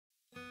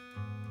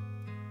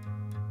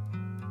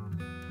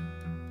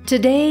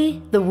Today,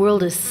 the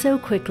world is so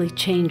quickly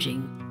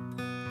changing.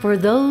 For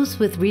those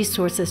with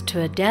resources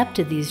to adapt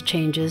to these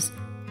changes,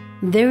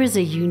 there is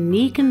a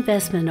unique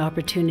investment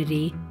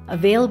opportunity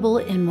available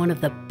in one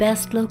of the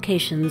best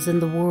locations in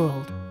the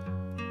world.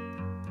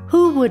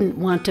 Who wouldn't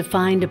want to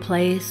find a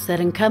place that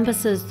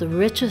encompasses the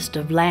richest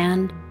of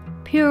land,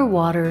 pure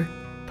water,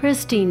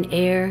 pristine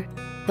air,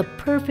 the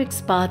perfect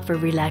spot for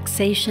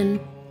relaxation,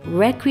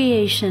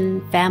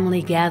 recreation,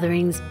 family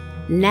gatherings,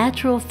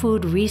 natural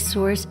food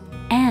resource,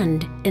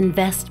 and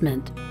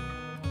investment?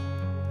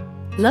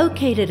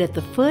 Located at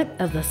the foot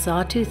of the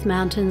Sawtooth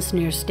Mountains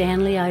near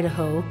Stanley,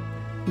 Idaho,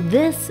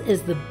 this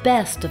is the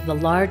best of the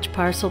large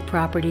parcel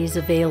properties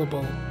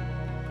available.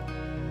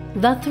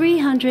 The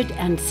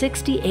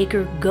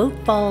 360-acre Goat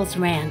Falls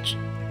Ranch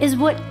is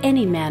what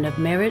any man of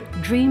merit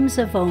dreams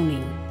of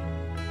owning.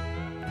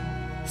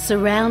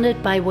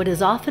 Surrounded by what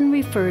is often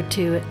referred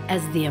to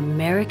as the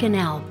American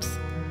Alps,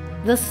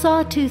 the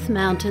Sawtooth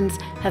Mountains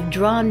have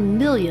drawn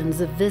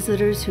millions of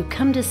visitors who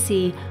come to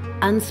see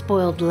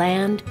unspoiled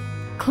land,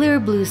 clear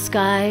blue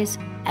skies,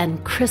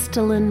 and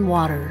crystalline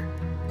water.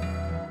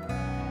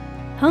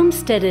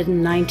 Homesteaded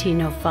in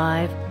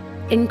 1905,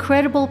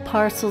 incredible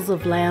parcels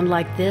of land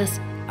like this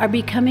are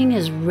becoming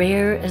as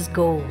rare as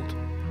gold.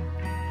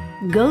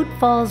 Goat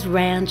Falls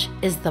Ranch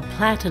is the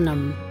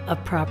platinum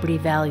of property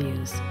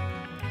values.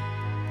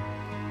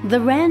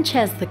 The ranch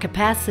has the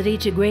capacity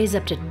to graze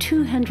up to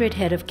 200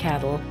 head of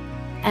cattle,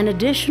 and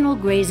additional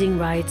grazing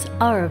rights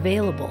are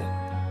available.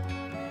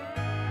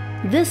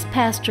 This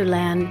pasture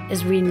land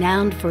is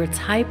renowned for its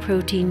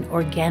high-protein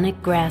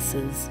organic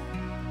grasses.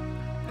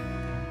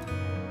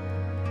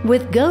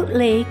 With Goat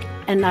Lake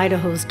and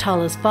Idaho's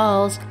tallest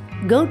falls,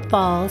 Goat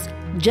Falls,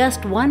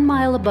 just 1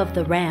 mile above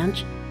the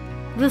ranch,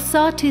 the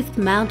Sawtooth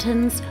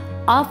Mountains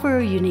offer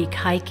unique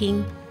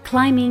hiking,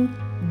 climbing,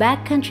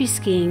 backcountry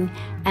skiing,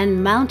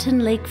 and mountain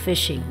lake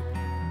fishing.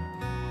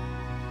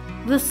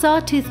 The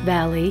Sawtooth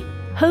Valley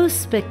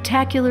hosts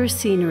spectacular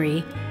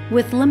scenery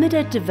with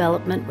limited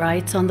development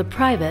rights on the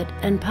private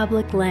and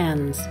public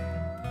lands.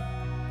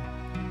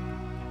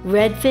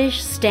 Redfish,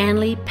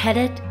 Stanley,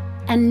 Pettit,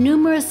 and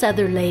numerous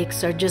other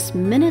lakes are just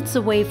minutes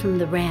away from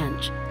the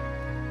ranch.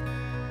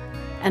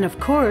 And of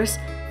course,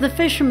 the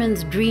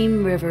fisherman's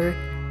dream river,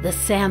 the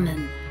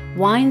Salmon,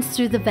 winds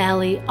through the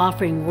valley,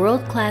 offering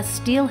world-class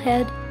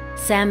steelhead,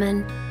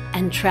 salmon,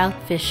 and trout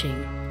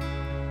fishing.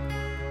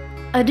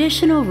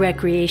 Additional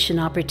recreation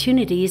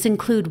opportunities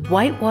include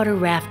whitewater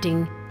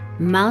rafting,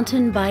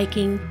 mountain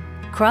biking,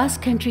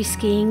 cross-country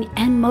skiing,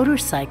 and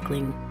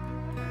motorcycling.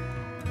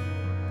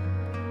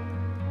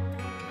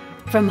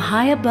 From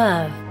high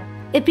above,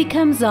 it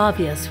becomes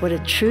obvious what a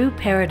true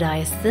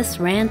paradise this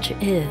ranch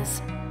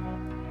is.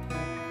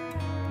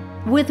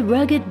 With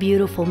rugged,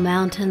 beautiful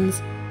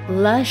mountains,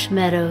 lush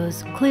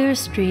meadows, clear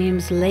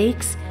streams,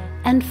 lakes,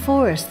 and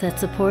forests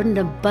that support an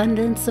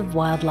abundance of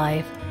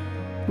wildlife,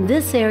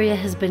 this area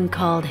has been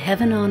called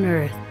heaven on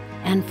earth,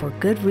 and for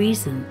good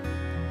reason.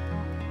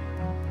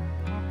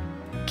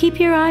 Keep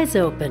your eyes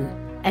open,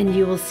 and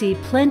you will see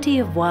plenty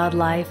of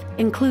wildlife,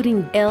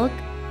 including elk,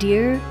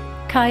 deer,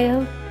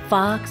 coyote,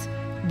 fox,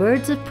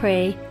 birds of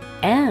prey,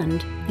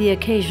 and the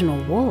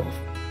occasional wolf.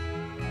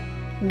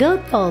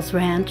 Goat Falls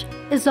Ranch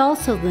is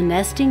also the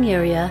nesting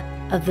area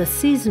of the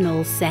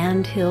seasonal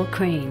sandhill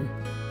crane.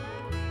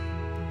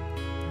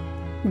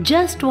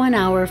 Just 1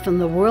 hour from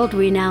the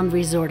world-renowned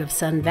resort of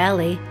Sun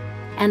Valley,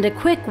 and a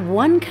quick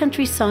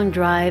one-country song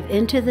drive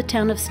into the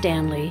town of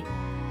Stanley,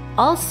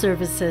 all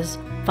services,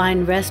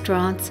 fine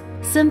restaurants,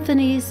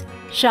 symphonies,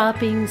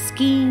 shopping,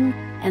 skiing,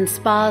 and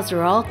spas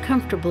are all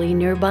comfortably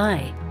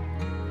nearby.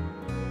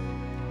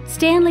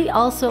 Stanley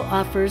also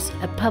offers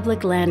a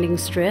public landing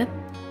strip,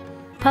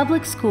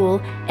 public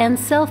school, and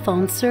cell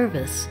phone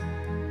service.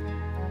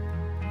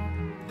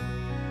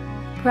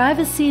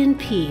 Privacy and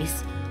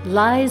peace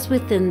lies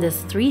within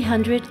this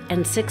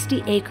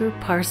 360-acre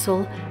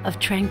parcel of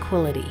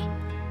tranquility.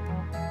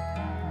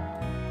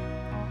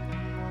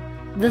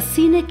 The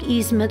scenic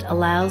easement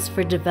allows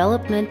for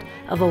development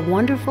of a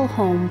wonderful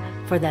home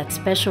for that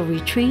special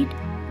retreat,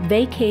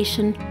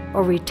 vacation,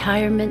 or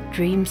retirement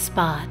dream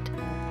spot.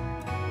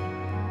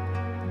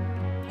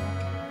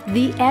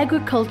 The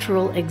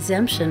agricultural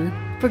exemption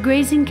for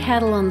grazing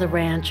cattle on the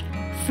ranch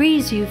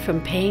frees you from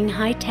paying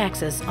high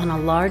taxes on a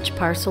large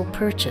parcel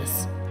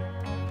purchase.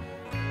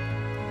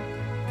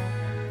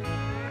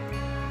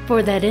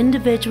 For that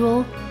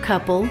individual,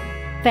 couple,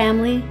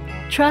 family,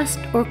 trust,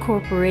 or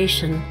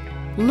corporation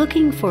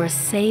looking for a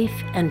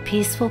safe and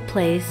peaceful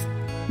place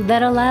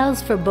that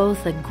allows for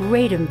both a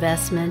great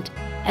investment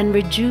and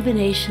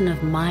rejuvenation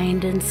of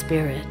mind and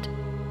spirit.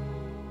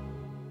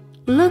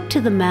 Look to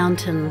the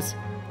mountains,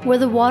 where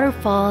the water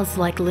falls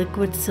like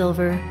liquid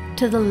silver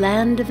to the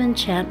land of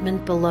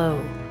enchantment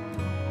below.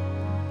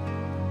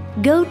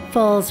 Goat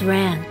Falls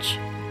Ranch,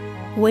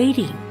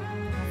 waiting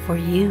for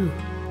you.